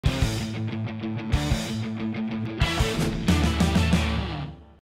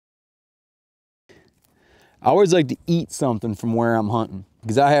I always like to eat something from where I'm hunting,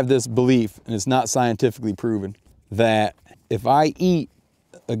 because I have this belief, and it's not scientifically proven, that if I eat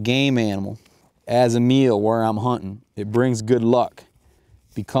a game animal as a meal where I'm hunting, it brings good luck,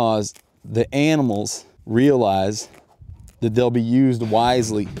 because the animals realize that they'll be used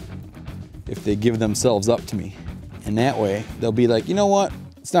wisely if they give themselves up to me. And that way, they'll be like, you know what?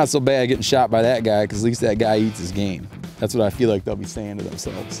 It's not so bad getting shot by that guy, because at least that guy eats his game. That's what I feel like they'll be saying to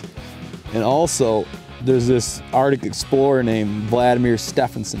themselves. And also, there's this Arctic explorer named Vladimir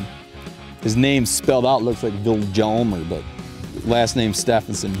Stephenson. His name's spelled out, looks like Viljomer, but last name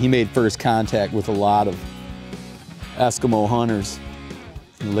Stephenson. He made first contact with a lot of Eskimo hunters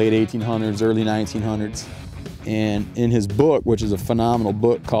in the late 1800s, early 1900s. And in his book, which is a phenomenal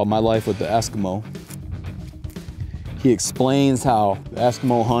book called My Life with the Eskimo, he explains how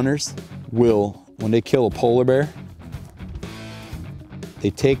Eskimo hunters will, when they kill a polar bear, they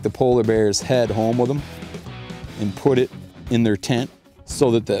take the polar bear's head home with them and put it in their tent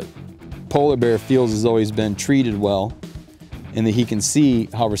so that the polar bear feels as though he's been treated well and that he can see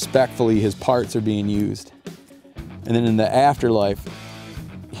how respectfully his parts are being used. And then in the afterlife,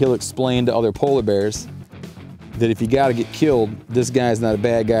 he'll explain to other polar bears that if you gotta get killed, this guy's not a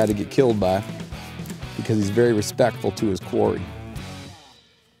bad guy to get killed by, because he's very respectful to his quarry.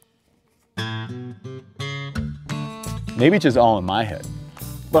 Maybe it's just all in my head,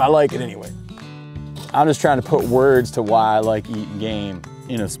 but I like it anyway. I'm just trying to put words to why I like eating game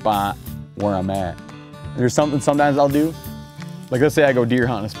in a spot where I'm at. There's something sometimes I'll do. Like, let's say I go deer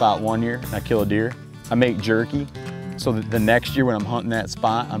hunting a spot one year and I kill a deer. I make jerky so that the next year when I'm hunting that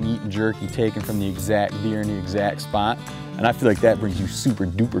spot, I'm eating jerky taken from the exact deer in the exact spot. And I feel like that brings you super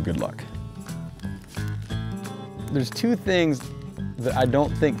duper good luck. There's two things that I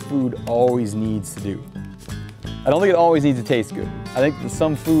don't think food always needs to do. I don't think it always needs to taste good. I think that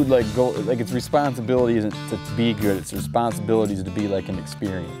some food, like its responsibility isn't to be good, its responsibility is to be like an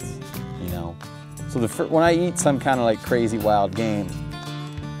experience, you know? So when I eat some kind of like crazy wild game,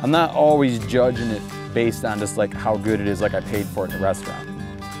 I'm not always judging it based on just like how good it is, like I paid for it in a restaurant.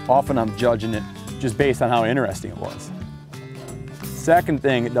 Often I'm judging it just based on how interesting it was. Second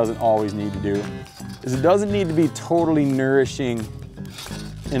thing it doesn't always need to do is it doesn't need to be totally nourishing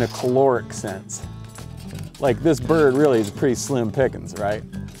in a caloric sense. Like this bird really is pretty slim pickings, right?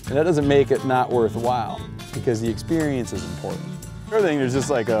 And that doesn't make it not worthwhile, because the experience is important. The other thing, there's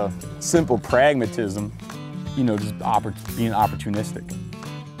just like a simple pragmatism, you know, just being opportunistic.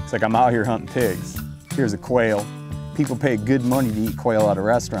 It's like I'm out here hunting pigs. Here's a quail. People pay good money to eat quail out of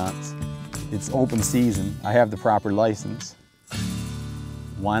restaurants. It's open season. I have the proper license.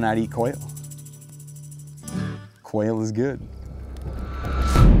 Why not eat quail? Quail is good.